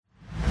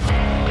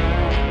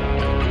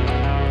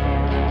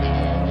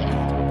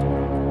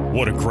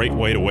What a great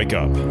way to wake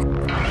up.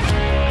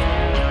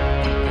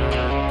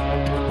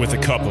 With a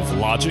cup of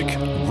logic,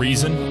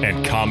 reason,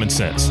 and common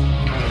sense.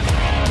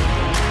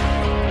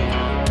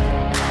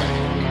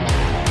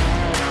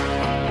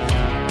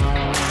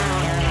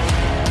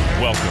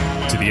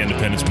 Welcome to the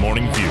Independence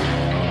Morning View.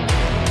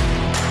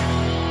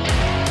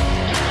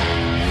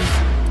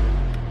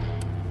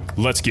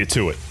 Let's get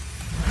to it.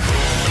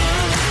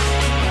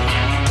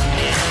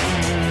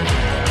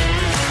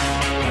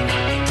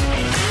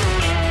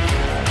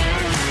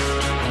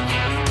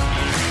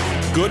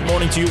 Good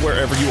morning to you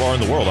wherever you are in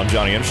the world. I'm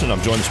Johnny Anderson.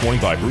 I'm joined this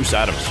morning by Bruce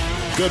Adams.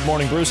 Good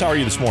morning, Bruce. How are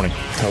you this morning?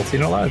 Healthy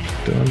and alive.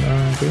 Doing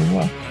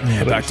well.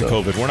 Yeah, back to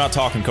COVID. We're not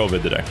talking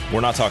COVID today.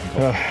 We're not talking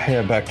COVID.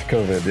 Yeah, back to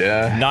COVID.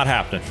 Yeah. Not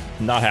happening.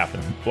 Not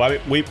happening. Well,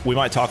 we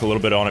might talk a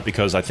little bit on it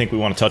because I think we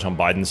want to touch on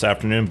Biden this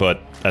afternoon, but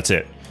that's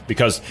it.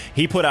 Because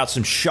he put out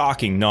some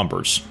shocking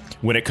numbers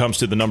when it comes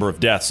to the number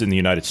of deaths in the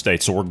United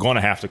States. So we're going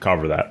to have to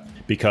cover that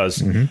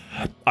because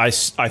I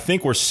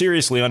think we're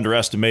seriously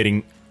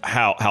underestimating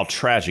how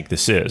tragic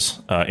this is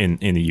in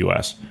the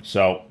U.S.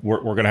 So we're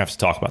going to have to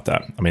talk about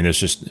that. I mean, there's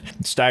just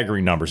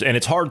staggering numbers, and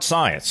it's hard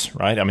science,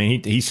 right? I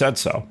mean, he said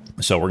so.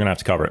 So we're going to have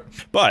to cover it.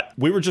 But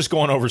we were just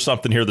going over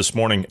something here this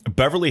morning.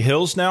 Beverly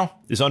Hills now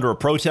is under a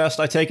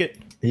protest, I take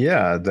it?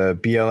 Yeah, the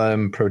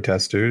BLM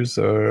protesters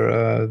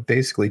are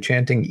basically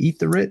chanting, "Eat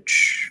the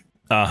rich."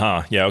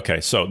 Uh-huh. Yeah, okay.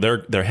 So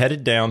they're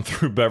headed down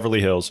through Beverly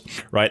Hills.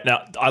 Right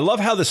now, I love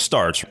how this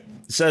starts. It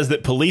says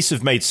that police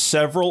have made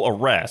several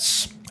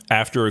arrests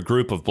after a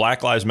group of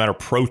Black Lives Matter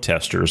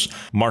protesters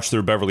marched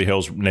through Beverly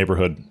Hills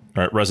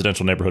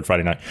residential neighborhood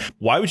Friday night.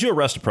 Why would you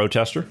arrest a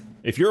protester?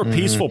 If you're a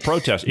peaceful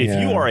protester, if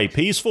you are a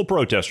peaceful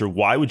protester,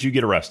 why would you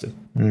get arrested?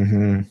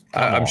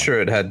 I'm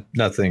sure it had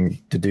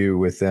nothing to do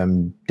with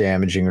them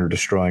damaging or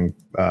destroying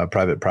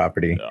private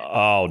property.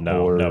 Oh,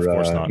 no, or, no, of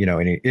course not.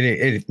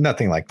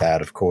 Nothing like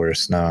that, of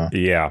course, no.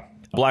 Yeah.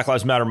 Black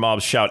Lives Matter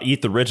mobs shout,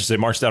 "Eat the rich" as they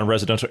march down a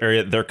residential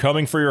area. They're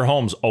coming for your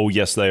homes. Oh,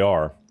 yes, they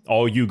are.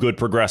 All you good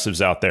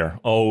progressives out there.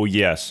 Oh,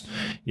 yes.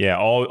 Yeah,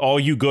 all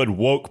you good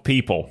woke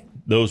people.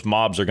 Those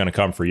mobs are going to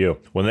come for you.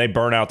 When they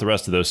burn out the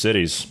rest of those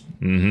cities,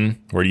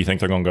 where do you think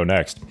they're going to go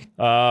next?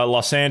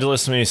 Los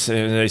Angeles,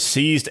 they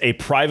seized a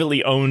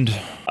privately owned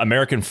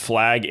American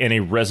flag in a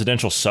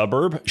residential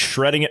suburb,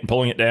 shredding it and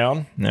pulling it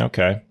down.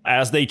 Okay.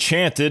 As they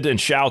chanted and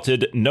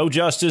shouted, "No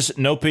justice,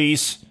 no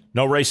peace,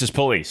 no racist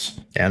police."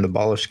 And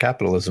abolish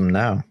capitalism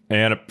now.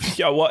 And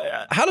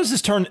how does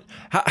this turn?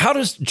 How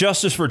does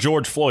justice for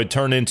George Floyd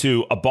turn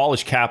into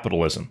abolish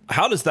capitalism?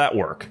 How does that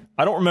work?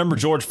 I don't remember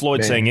George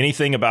Floyd saying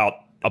anything about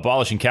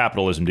abolishing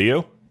capitalism. Do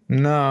you?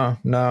 No.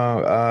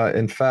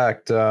 In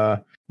fact,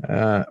 well,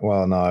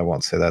 no, I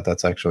won't say that.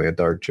 That's actually a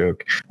dark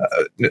joke.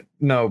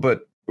 No,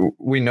 but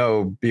we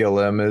know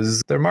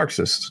BLM they're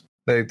Marxists.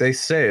 They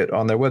say it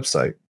on their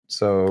website.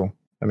 So,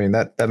 I mean,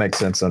 that makes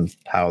sense on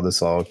how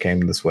this all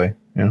came this way.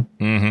 Yeah.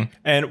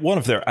 And one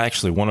of their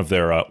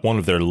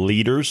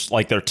leaders,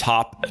 like their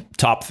top,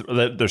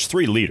 there's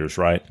three leaders,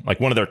 right? Like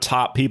one of their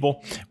top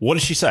people. What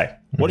does she say?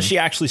 What does she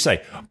actually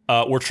say?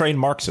 We're trained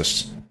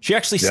Marxists. She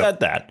actually said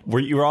that.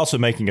 You were also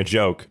making a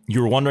joke.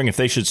 You were wondering if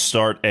they should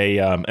start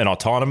an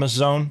autonomous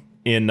zone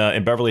in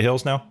Beverly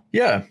Hills now.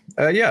 Yeah.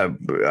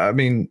 I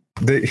mean,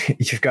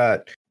 you've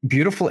got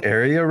beautiful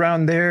area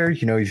around there.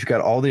 You've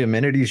got all the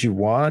amenities you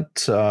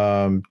want.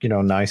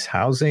 Nice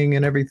housing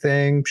and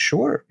everything.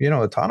 Sure,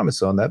 autonomous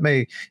zone that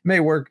may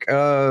work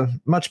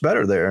much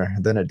better there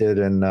than it did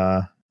in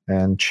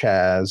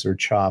Chaz or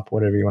Chop,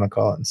 whatever you want to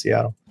call it, in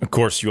Seattle. Of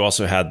course, you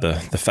also had the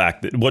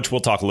fact that, which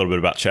we'll talk a little bit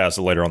about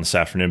Chaz later on this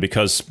afternoon,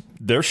 because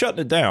they're shutting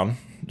it down.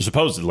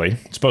 Supposedly,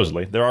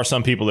 there are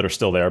some people that are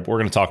still there, but we're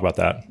going to talk about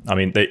that. I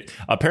mean, they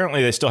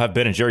still have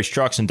Ben and Jerry's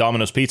trucks and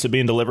Domino's Pizza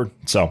being delivered,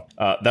 so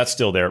that's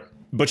still there.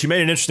 But you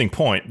made an interesting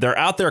point. They're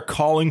out there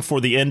calling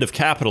for the end of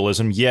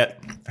capitalism,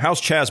 yet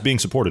how's Chaz being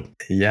supported?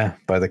 Yeah,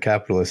 by the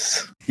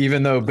capitalists.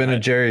 Even though Ben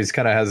and Jerry's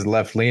kind of has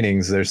left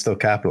leanings, they're still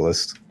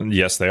capitalists.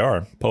 Yes, they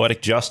are.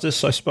 Poetic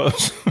justice, I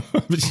suppose.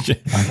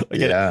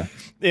 Yeah.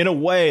 In a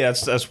way,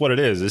 that's what it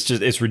is.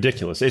 It's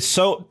ridiculous. It's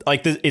so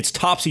it's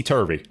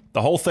topsy-turvy.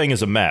 The whole thing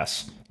is a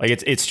mess.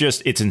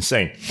 It's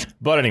insane.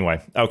 But anyway,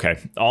 okay,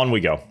 on we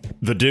go.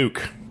 The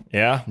Duke.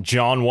 Yeah,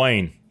 John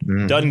Wayne.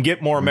 Doesn't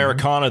get more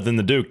Americana than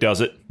the Duke,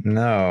 does it?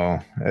 No,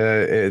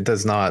 it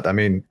does not. I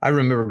mean, I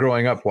remember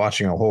growing up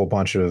watching a whole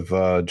bunch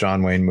of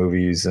John Wayne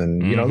movies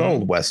and, the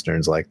old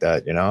Westerns like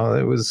that.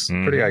 It was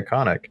pretty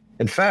iconic.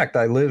 In fact,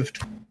 I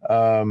lived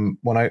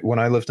when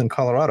I lived in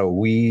Colorado,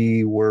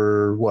 we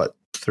were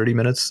 30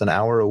 minutes, an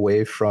hour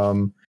away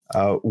from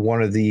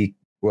one of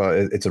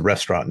it's a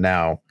restaurant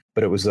now,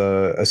 but it was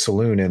a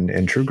saloon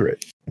in True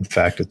Grit. In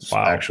fact, it's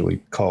actually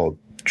called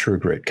True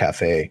Grit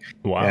Cafe.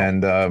 Wow.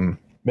 And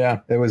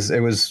it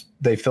was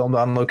they filmed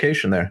on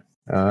location there.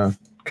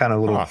 Kind of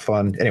a little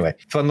fun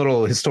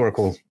little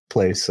historical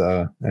place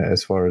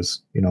as far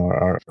as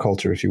our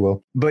culture, if you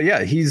will. But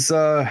yeah,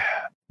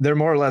 they're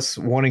more or less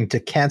wanting to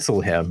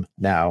cancel him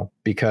now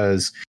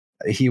because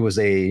he was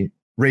a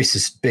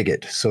racist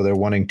bigot. So they're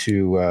wanting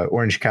to,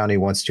 Orange County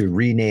wants to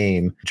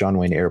rename John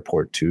Wayne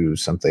Airport to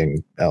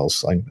something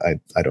else.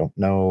 I don't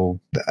know.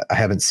 I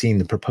haven't seen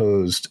the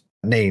proposed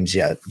names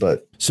yet,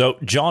 but. So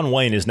John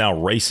Wayne is now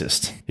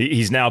racist.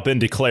 He's now been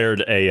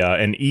declared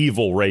an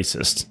evil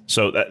racist.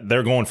 So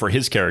they're going for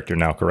his character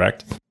now,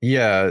 correct?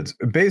 Yeah, it's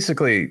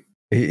basically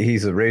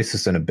he's a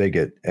racist and a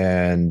bigot,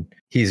 and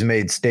he's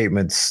made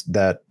statements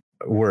that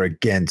were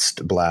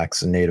against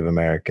blacks and Native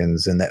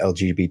Americans and the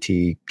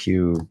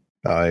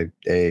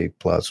LGBTQIA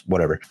plus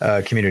whatever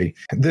community.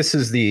 This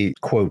is the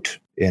quote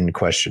in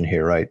question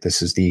here, right?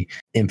 This is the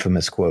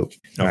infamous quote.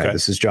 Okay. Right,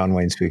 this is John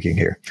Wayne speaking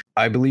here.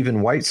 I believe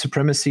in white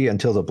supremacy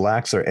until the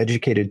blacks are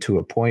educated to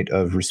a point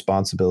of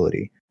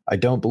responsibility. I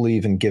don't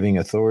believe in giving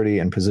authority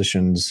and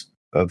positions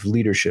of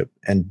leadership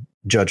and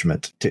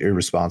judgment to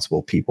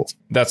irresponsible people.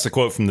 That's the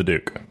quote from the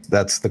Duke.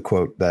 That's the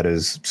quote that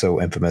is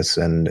so infamous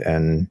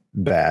and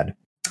bad.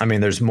 I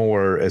mean, there's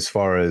more as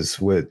far as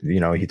with,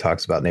 he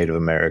talks about Native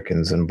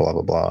Americans and blah,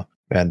 blah, blah,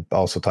 and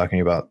also talking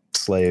about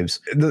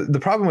slaves. The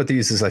problem with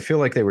these is I feel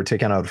like they were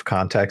taken out of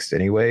context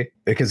anyway,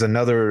 because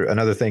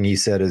another thing he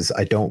said is,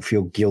 I don't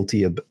feel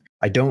guilty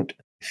about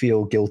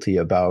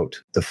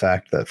the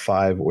fact that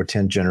 5 or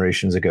 10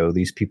 generations ago,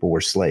 these people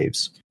were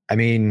slaves. I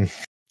mean,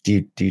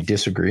 do you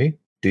disagree?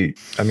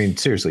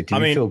 Seriously, do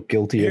you feel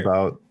guilty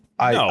about?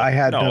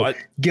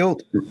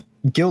 Guilt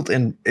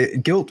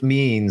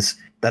means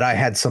that I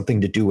had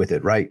something to do with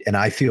it, right? And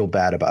I feel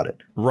bad about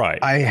it. Right.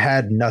 I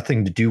had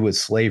nothing to do with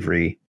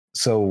slavery,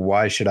 so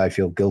why should I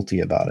feel guilty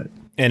about it?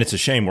 And it's a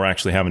shame we're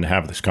actually having to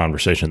have this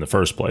conversation in the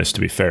first place,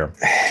 to be fair.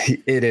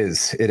 It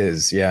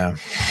is, yeah.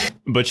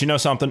 But you know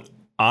something?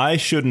 I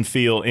shouldn't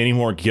feel any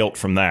more guilt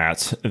from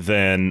that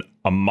than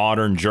a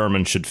modern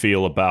German should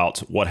feel about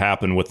what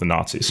happened with the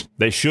Nazis.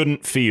 They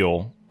shouldn't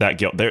feel that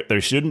guilt. They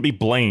shouldn't be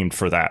blamed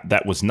for that.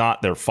 That was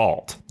not their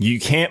fault. You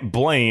can't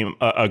blame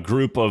a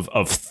group of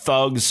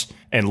thugs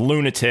and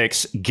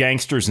lunatics,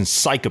 gangsters and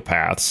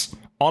psychopaths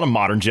on a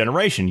modern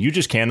generation. You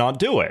just cannot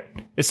do it.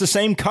 It's the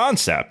same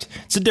concept.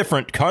 It's a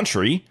different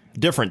country,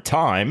 different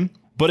time,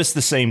 but it's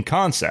the same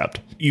concept.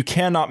 You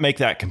cannot make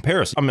that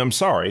comparison. I'm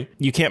sorry.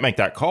 You can't make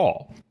that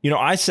call.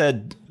 I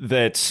said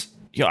that,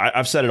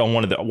 I've said it on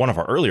one of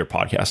our earlier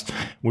podcasts.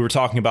 We were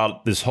talking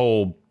about this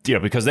whole,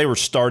 because they were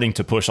starting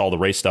to push all the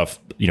race stuff,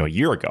 a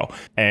year ago.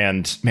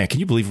 And man, can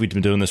you believe we've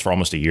been doing this for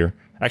almost a year?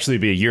 Actually,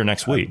 it'd be a year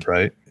next week.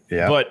 Right.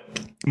 Yeah. But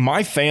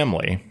my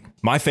family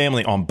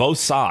on both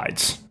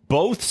sides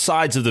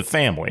of the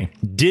family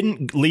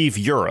didn't leave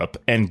Europe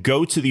and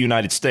go to the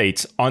United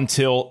States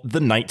until the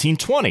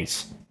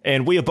 1920s.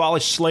 And we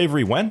abolished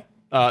slavery when?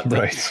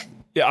 Right.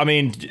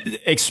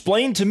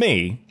 Explain to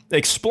me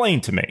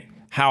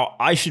how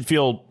I should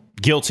feel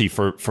guilty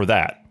for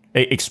that.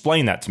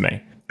 Explain that to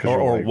me.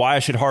 Or why I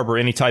should harbor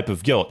any type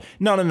of guilt.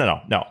 No.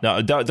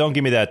 Don't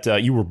give me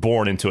that you were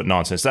born into it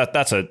nonsense.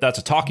 That's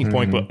a talking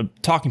point, but a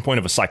talking point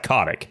of a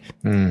psychotic.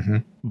 Mm-hmm.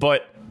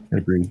 But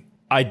agreed.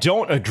 I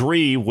don't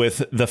agree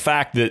with the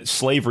fact that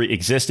slavery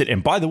existed.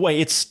 And by the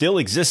way, it still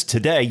exists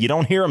today. You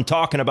don't hear him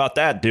talking about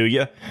that, do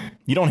you?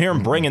 You don't hear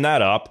him bringing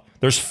that up.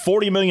 There's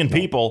 40 million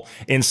people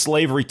in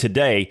slavery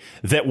today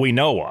that we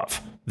know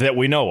of.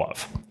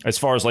 As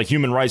far as like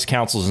human rights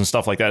councils and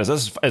stuff like that.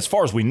 As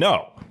far as we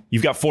know,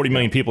 you've got 40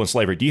 million people in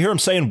slavery. Do you hear him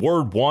saying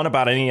word one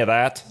about any of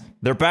that?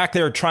 They're back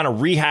there trying to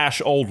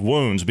rehash old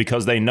wounds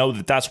because they know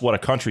that that's what a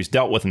country's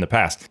dealt with in the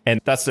past. And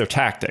that's their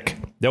tactic.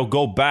 They'll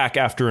go back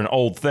after an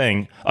old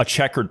thing, a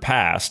checkered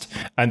past,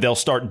 and they'll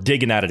start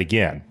digging at it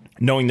again,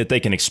 knowing that they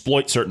can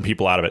exploit certain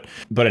people out of it.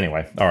 But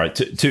anyway, all right,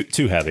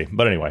 too heavy.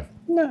 But anyway,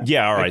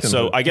 yeah, all right.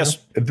 So I guess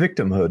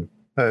victimhood.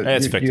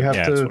 You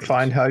have to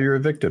find how you're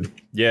evicted.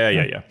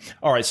 Yeah.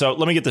 All right, so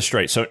let me get this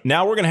straight. So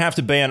now we're going to have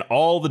to ban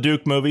all the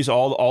Duke movies,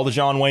 all the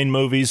John Wayne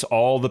movies,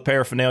 all the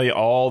paraphernalia,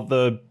 all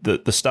the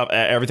stuff.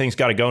 Everything's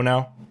got to go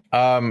now.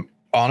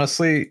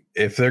 Honestly,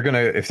 if they're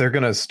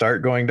gonna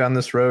start going down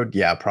this road,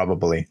 yeah,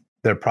 probably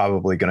they're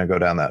probably gonna go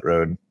down that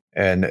road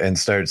and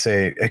start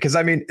saying, because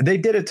they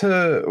did it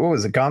to, what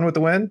was it, Gone with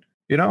the Wind?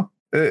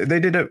 They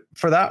did it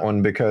for that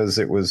one because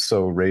it was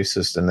so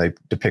racist and they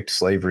depict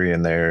slavery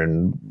in there,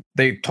 and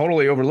they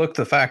totally overlooked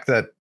the fact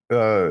that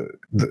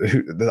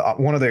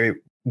one of the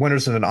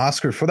winners of an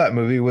Oscar for that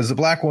movie was a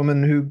black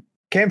woman who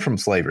came from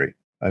slavery.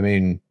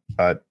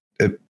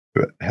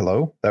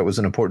 Hello, that was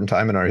an important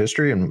time in our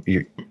history, and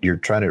you're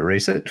trying to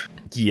erase it.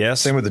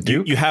 Yes. Same with the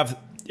Duke. You have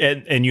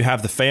and you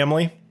have the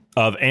family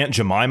of Aunt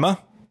Jemima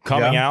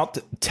coming out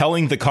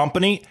telling the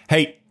company,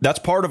 hey, that's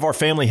part of our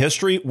family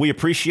history. We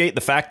appreciate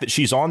the fact that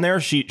she's on there.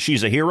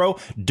 She's a hero.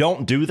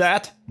 Don't do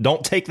that.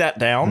 Don't take that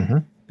down. Mm-hmm.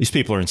 These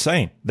people are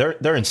insane.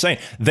 They're insane.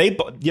 They,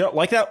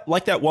 like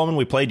that woman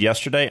we played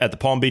yesterday at the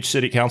Palm Beach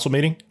City Council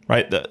meeting,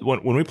 right?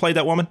 When we played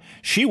that woman,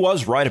 she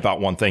was right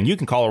about one thing. You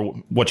can call her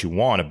what you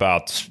want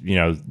about,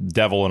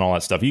 devil and all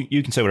that stuff.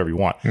 You can say whatever you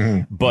want.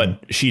 Mm-hmm.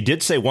 But she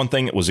did say one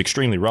thing that was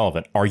extremely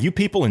relevant. Are you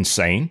people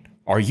insane?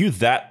 Are you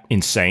that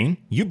insane?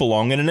 You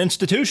belong in an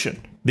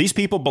institution. These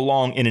people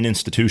belong in an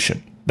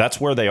institution.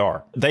 That's where they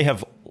are. They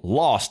have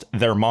lost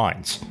their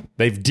minds.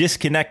 They've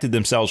disconnected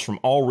themselves from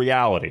all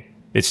reality.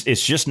 It's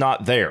just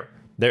not there.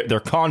 They're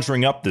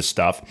conjuring up this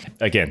stuff.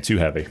 Again, too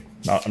heavy.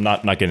 I'm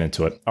not getting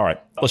into it. All right,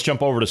 let's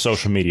jump over to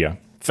social media.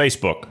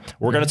 Facebook.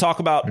 We're going to talk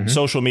about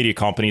social media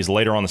companies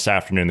later on this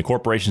afternoon. The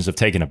corporations have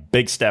taken a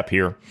big step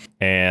here,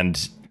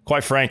 and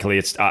quite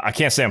frankly, I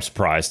can't say I'm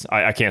surprised.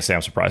 I can't say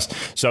I'm surprised.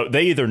 So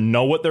they either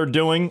know what they're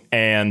doing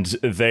and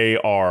they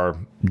are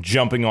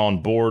jumping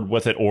on board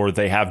with it, or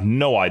they have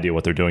no idea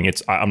what they're doing.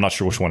 I'm not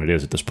sure which one it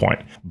is at this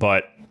point,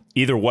 but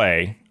either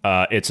way,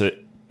 it's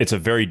a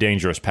very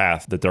dangerous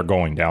path that they're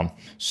going down.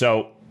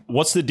 So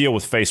what's the deal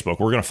with Facebook?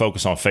 We're going to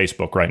focus on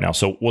Facebook right now.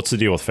 So what's the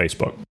deal with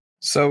Facebook?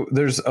 So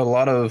there's a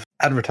lot of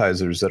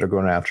advertisers that are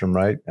going after them,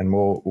 right? And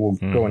we'll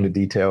go into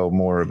detail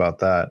more about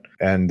that.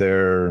 And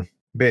they're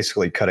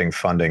basically cutting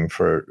funding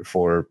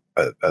for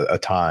a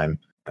time.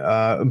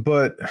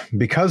 But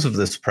because of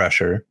this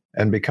pressure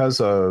and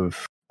because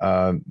of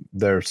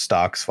their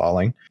stocks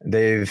falling,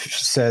 they've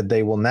said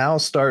they will now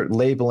start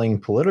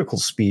labeling political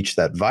speech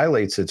that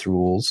violates its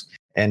rules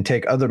and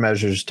take other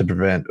measures to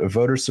prevent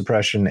voter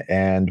suppression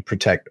and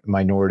protect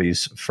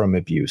minorities from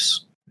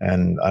abuse.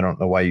 And I don't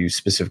know why you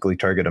specifically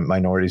target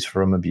minorities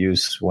from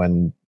abuse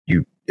when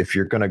if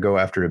you're going to go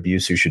after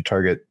abuse, you should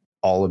target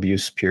all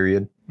abuse,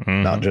 period,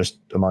 not just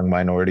among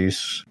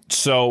minorities.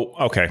 So,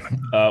 okay.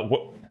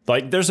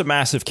 There's a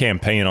massive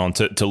campaign on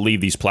to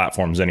leave these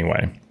platforms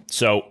anyway.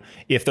 So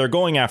if they're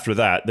going after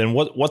that, then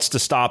what's to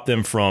stop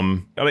them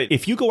from? I mean,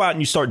 if you go out and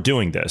you start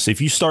doing this,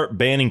 if you start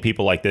banning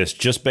people like this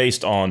just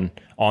based on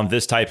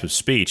this type of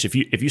speech, if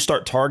you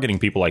start targeting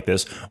people like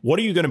this, what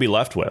are you going to be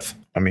left with?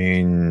 I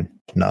mean,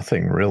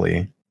 nothing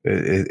really.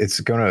 It's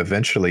going to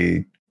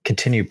eventually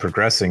continue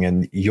progressing,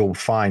 and you'll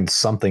find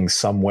something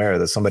somewhere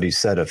that somebody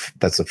said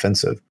that's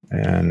offensive.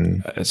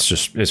 And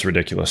it's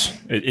ridiculous.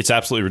 It's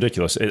absolutely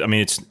ridiculous.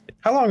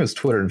 How long has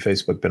Twitter and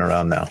Facebook been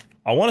around now?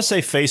 I want to say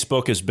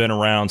Facebook has been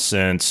around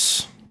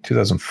since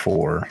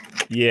 2004.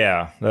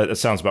 Yeah, that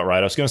sounds about right.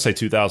 I was going to say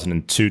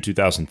 2002,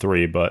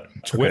 2003, but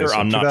Twitter, okay, so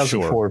I'm not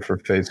sure. 2004 for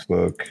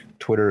Facebook.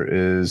 Twitter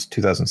is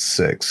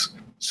 2006.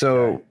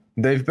 So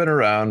they've been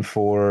around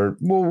for,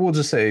 we'll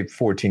just say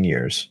 14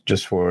 years,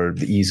 just for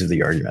the ease of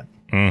the argument.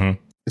 Mm-hmm.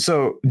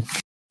 So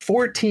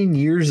 14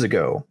 years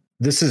ago,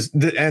 this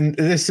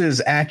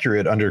is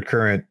accurate under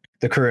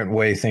the current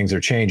way things are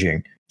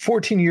changing.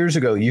 14 years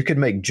ago, you could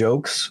make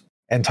jokes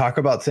and talk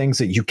about things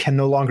that you can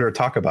no longer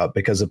talk about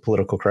because of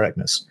political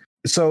correctness.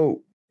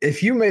 So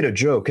if you made a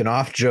joke, an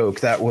off joke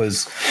that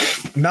was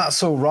not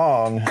so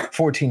wrong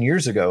 14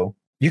 years ago,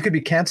 you could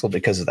be canceled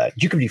because of that.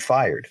 You could be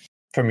fired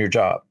from your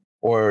job,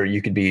 or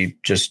you could be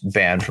just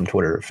banned from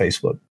Twitter or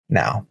Facebook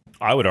now.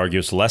 I would argue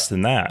it's less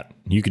than that.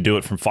 You could do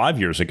it from 5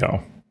 years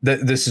ago.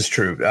 This is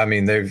true. I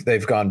mean,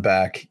 they've gone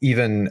back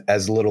even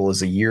as little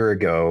as a year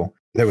ago.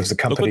 There was a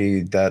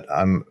company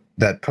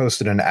that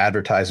posted an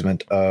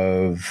advertisement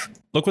of.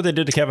 Look what they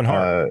did to Kevin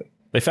Hart.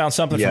 They found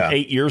something from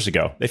 8 years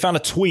ago. They found a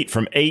tweet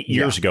from 8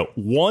 years ago.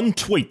 One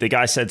tweet, the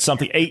guy said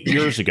something 8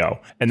 years ago,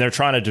 and they're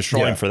trying to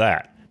destroy him for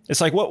that.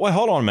 It's like, what?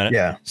 Hold on a minute.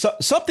 Yeah. So,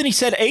 something he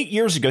said 8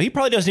 years ago. He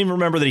probably doesn't even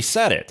remember that he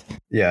said it.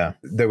 Yeah.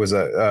 There was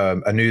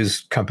a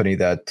news company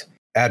that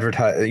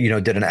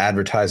did an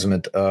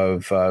advertisement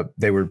of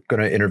they were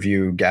going to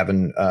interview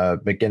Gavin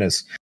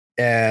McInnes,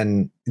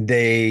 and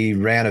they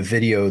ran a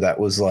video that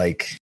was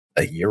like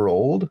a year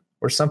old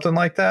or something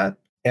like that.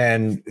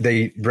 And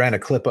they ran a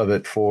clip of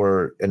it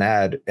for an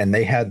ad, and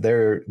they had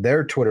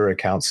their Twitter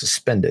account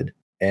suspended.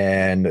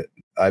 And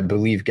I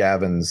believe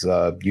Gavin's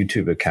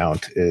YouTube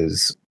account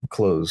is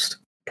closed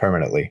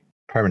permanently,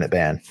 permanent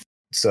ban.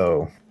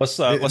 So let's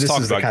talk about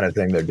the kind of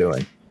thing they're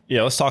doing.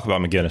 Yeah, let's talk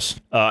about McInnes.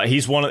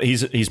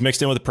 He's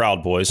mixed in with the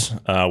Proud Boys,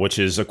 which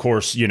is, of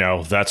course,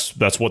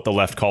 that's what the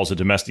left calls a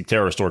domestic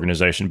terrorist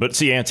organization. But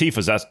see,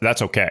 Antifa's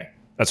that's okay.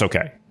 That's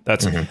okay.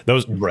 That's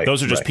those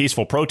are just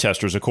peaceful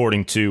protesters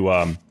according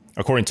to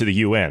the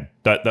UN.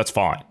 That's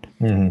fine.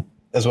 Mm-hmm.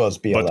 As well as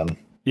BLM. But,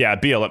 yeah,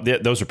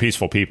 BLM. Those are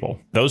peaceful people.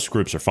 Those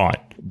groups are fine.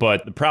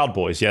 But the Proud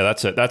Boys,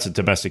 that's a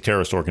domestic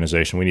terrorist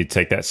organization. We need to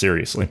take that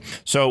seriously.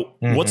 So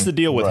what's the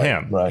deal with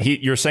him? Right.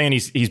 You're saying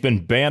he's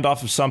been banned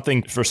off of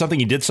something for something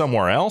he did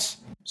somewhere else?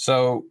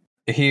 So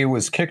he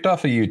was kicked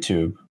off of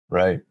YouTube,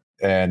 right,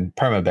 and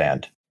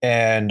permabanned.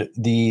 And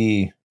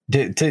to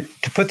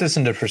put this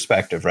into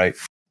perspective, right,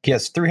 he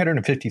has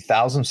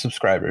 350,000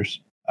 subscribers,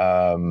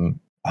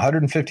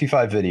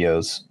 155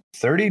 videos,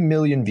 30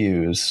 million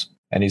views,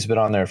 and he's been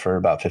on there for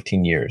about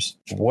 15 years.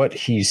 What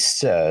he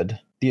said,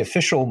 the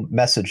official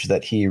message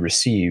that he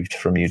received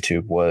from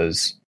YouTube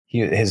was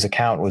his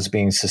account was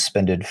being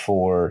suspended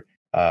for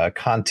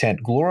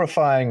content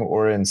glorifying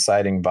or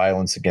inciting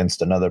violence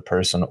against another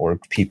person or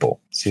people.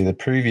 See, the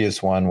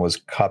previous one was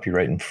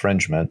copyright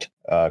infringement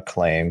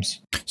claims.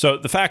 So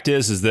the fact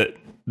is that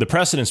the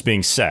precedent's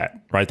being set,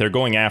 right? They're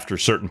going after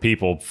certain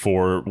people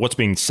for what's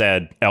being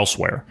said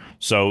elsewhere.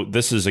 So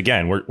this is,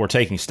 again, we're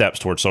taking steps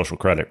towards social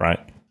credit, right?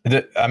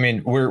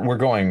 We're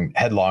going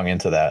headlong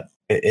into that.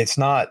 It's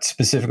not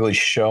specifically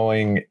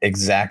showing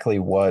exactly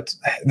what.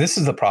 This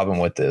is the problem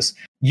with this.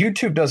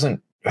 YouTube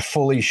doesn't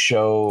fully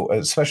show,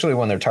 especially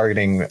when they're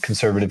targeting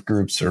conservative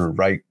groups or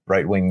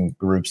right-wing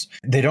groups,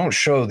 they don't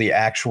show the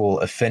actual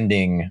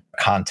offending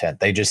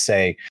content. They just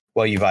say,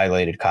 well, you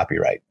violated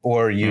copyright,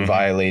 or you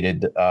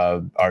violated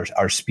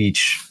our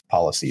speech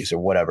policies or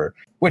whatever,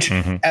 which,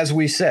 as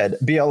we said,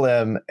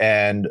 BLM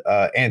and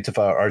Antifa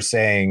are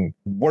saying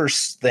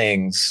worse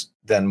things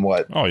than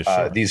what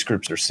these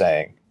groups are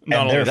saying.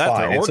 Not and only they're that,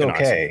 fine. It's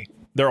okay.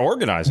 They're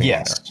organizing.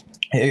 Yes,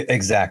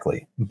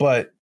 exactly.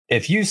 But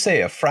if you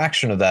say a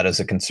fraction of that as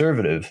a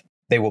conservative,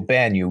 they will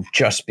ban you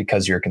just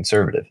because you're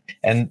conservative.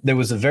 And there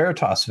was a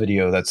Veritas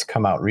video that's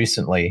come out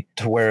recently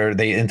to where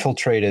they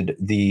infiltrated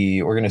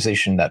the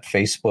organization that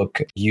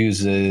Facebook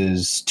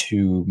uses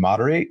to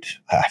moderate.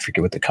 I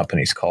forget what the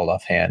company's called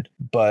offhand,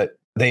 but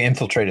they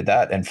infiltrated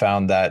that and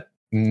found that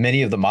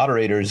many of the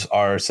moderators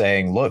are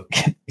saying, look,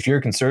 if you're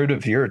a conservative,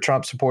 if you're a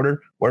Trump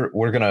supporter,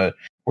 we're going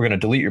to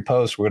delete your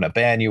post. We're going to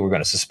ban you. We're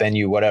going to suspend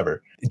you,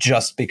 whatever,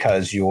 just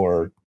because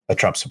you're a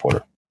Trump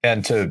supporter.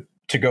 And to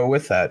go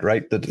with that,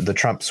 right, the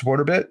Trump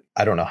supporter bit,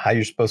 I don't know how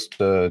you're supposed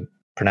to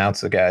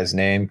pronounce the guy's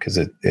name because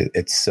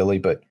it's silly,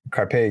 but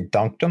Carpe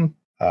Diem,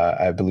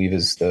 I believe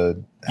is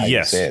how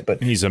you say it.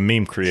 But he's a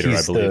meme creator,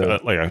 I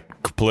believe, like a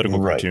political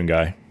cartoon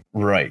guy.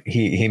 Right.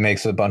 He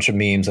makes a bunch of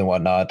memes and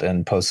whatnot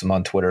and posts them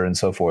on Twitter and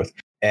so forth.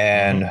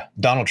 And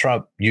Donald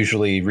Trump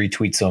usually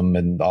retweets them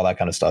and all that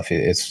kind of stuff.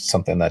 It's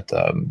something that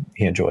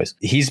he enjoys.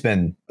 He's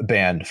been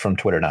banned from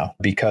Twitter now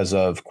because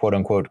of quote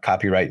unquote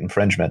copyright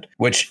infringement,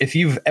 which if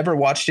you've ever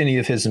watched any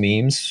of his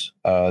memes,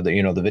 the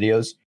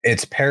videos,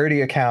 it's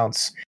parody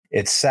accounts,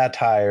 it's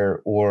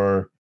satire,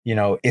 or,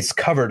 it's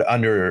covered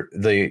under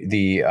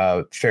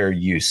the fair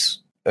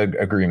use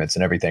agreements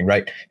and everything,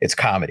 right? It's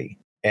comedy.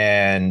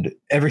 And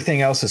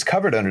everything else is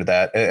covered under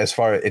that. As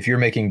far as if you're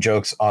making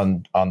jokes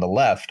on the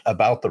left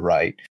about the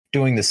right,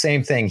 doing the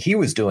same thing he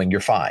was doing,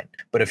 you're fine.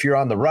 But if you're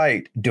on the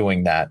right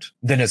doing that,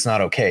 then it's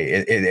not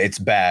okay. It's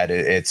bad.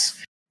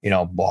 It's,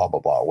 blah, blah,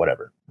 blah,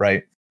 whatever.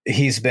 Right.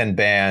 He's been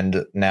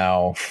banned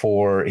now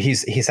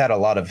he's had a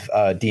lot of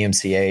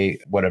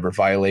DMCA, whatever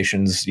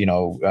violations,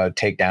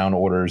 takedown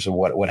orders or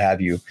what have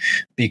you,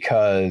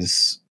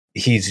 because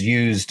he's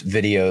used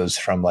videos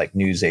from like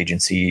news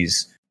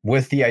agencies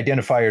with the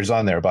identifiers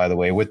on there, by the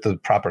way, with the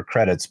proper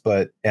credits,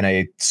 but in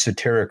a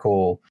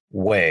satirical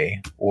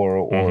way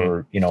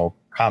or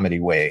comedy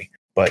way.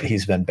 But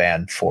he's been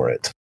banned for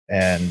it.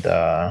 And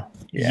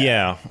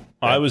yeah.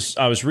 I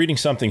was reading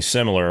something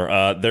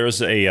similar.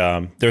 There's a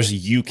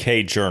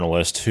UK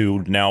journalist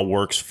who now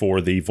works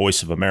for the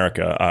Voice of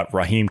America,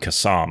 Raheem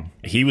Kassam.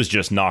 He was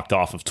just knocked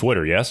off of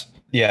Twitter. Yes.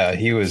 Yeah,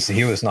 he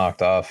was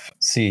knocked off.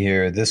 See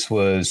here, this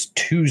was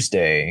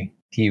Tuesday.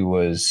 He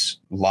was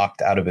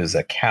locked out of his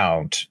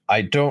account.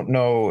 I don't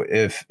know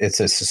if it's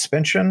a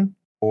suspension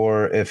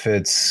or if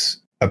it's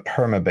a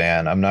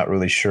permaban. I'm not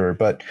really sure,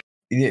 but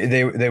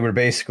they were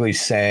basically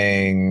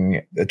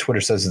saying,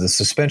 Twitter says the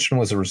suspension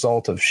was a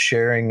result of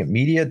sharing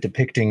media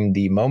depicting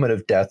the moment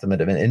of death of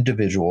an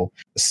individual,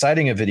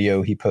 citing a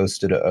video he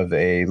posted of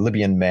a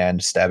Libyan man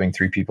stabbing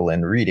 3 people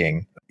in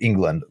Reading,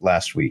 England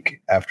last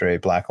week after a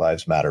Black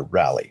Lives Matter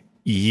rally.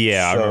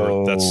 Yeah, I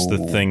remember that's the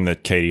thing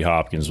that Katie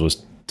Hopkins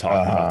was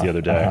talking about the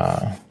other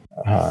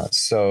day.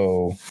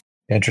 So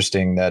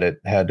interesting that it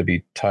had to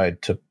be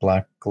tied to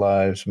Black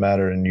Lives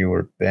Matter and you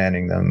were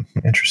banning them.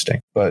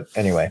 Interesting. But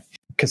anyway,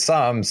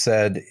 Kassam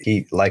said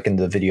he likened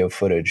the video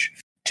footage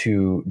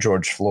to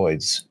George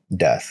Floyd's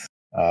death.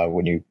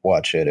 When you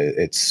watch it,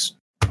 it's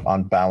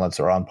on balance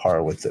or on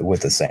par with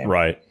the same.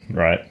 Right.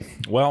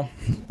 Well,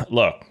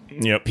 look,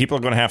 people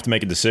are going to have to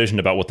make a decision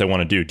about what they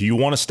want to do. Do you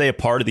want to stay a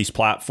part of these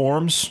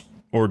platforms?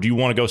 Or do you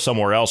want to go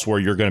somewhere else where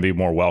you're going to be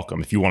more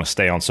welcome if you want to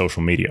stay on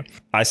social media?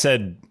 I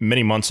said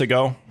many months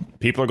ago,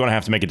 people are going to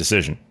have to make a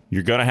decision.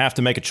 You're going to have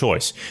to make a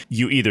choice.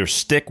 You either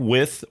stick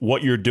with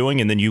what you're doing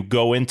and then you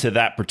go into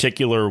that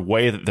particular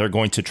way that they're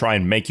going to try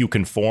and make you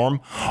conform,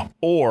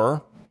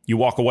 or you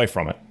walk away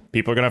from it.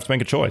 People are going to have to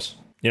make a choice.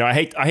 I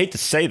hate to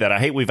say that. I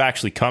hate we've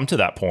actually come to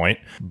that point,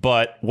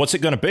 but what's it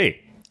going to be?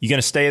 You going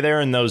to stay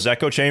there in those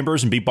echo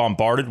chambers and be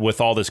bombarded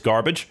with all this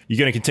garbage? You're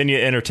going to continue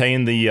to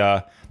entertain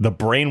the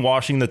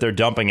brainwashing that they're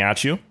dumping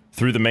at you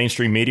through the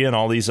mainstream media and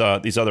all these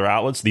other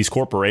outlets, these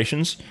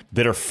corporations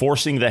that are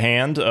forcing the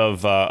hand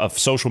of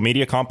social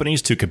media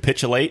companies to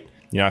capitulate?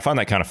 I find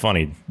that kind of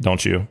funny,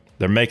 don't you?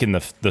 They're making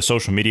the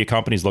social media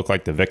companies look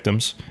like the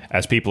victims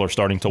as people are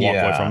starting to walk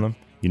away from them.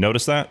 You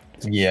notice that?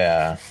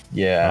 Yeah.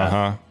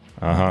 Yeah.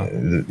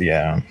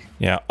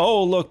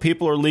 Oh, look,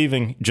 people are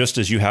leaving, just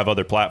as you have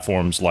other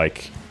platforms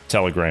like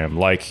Telegram,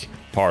 like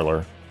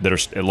Parler, that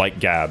are like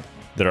Gab,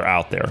 that are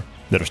out there,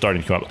 that are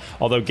starting to come up.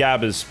 Although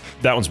Gab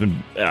that one's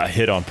been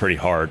hit on pretty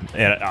hard,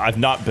 and I've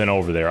not been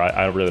over there.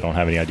 I really don't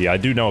have any idea. I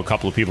do know a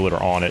couple of people that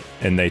are on it,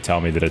 and they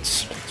tell me that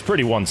it's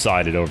pretty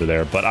one-sided over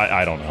there, but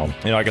I don't know.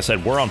 Like I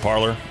said, we're on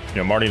Parler.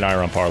 Marty and I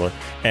are on Parler,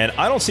 and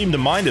I don't seem to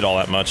mind it all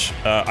that much.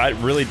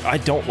 I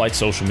don't like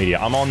social media.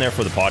 I'm on there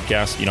for the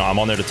podcast. I'm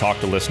on there to talk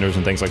to listeners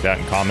and things like that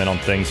and comment on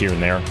things here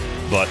and there,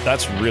 but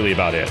that's really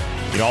about it.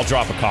 I'll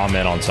drop a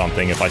comment on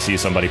something if I see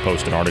somebody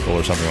post an article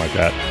or something like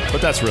that,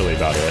 but that's really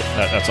about it.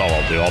 That's all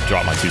I'll do. I'll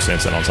drop my 2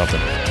 cents in on something.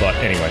 But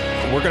anyway,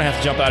 we're going to have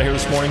to jump out of here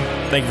this morning.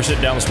 Thank you for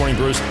sitting down this morning,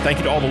 Bruce. Thank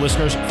you to all the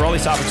listeners. For all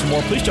these topics and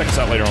more, please check us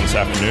out later on this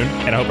afternoon,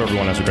 and I hope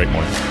everyone has a great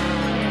morning.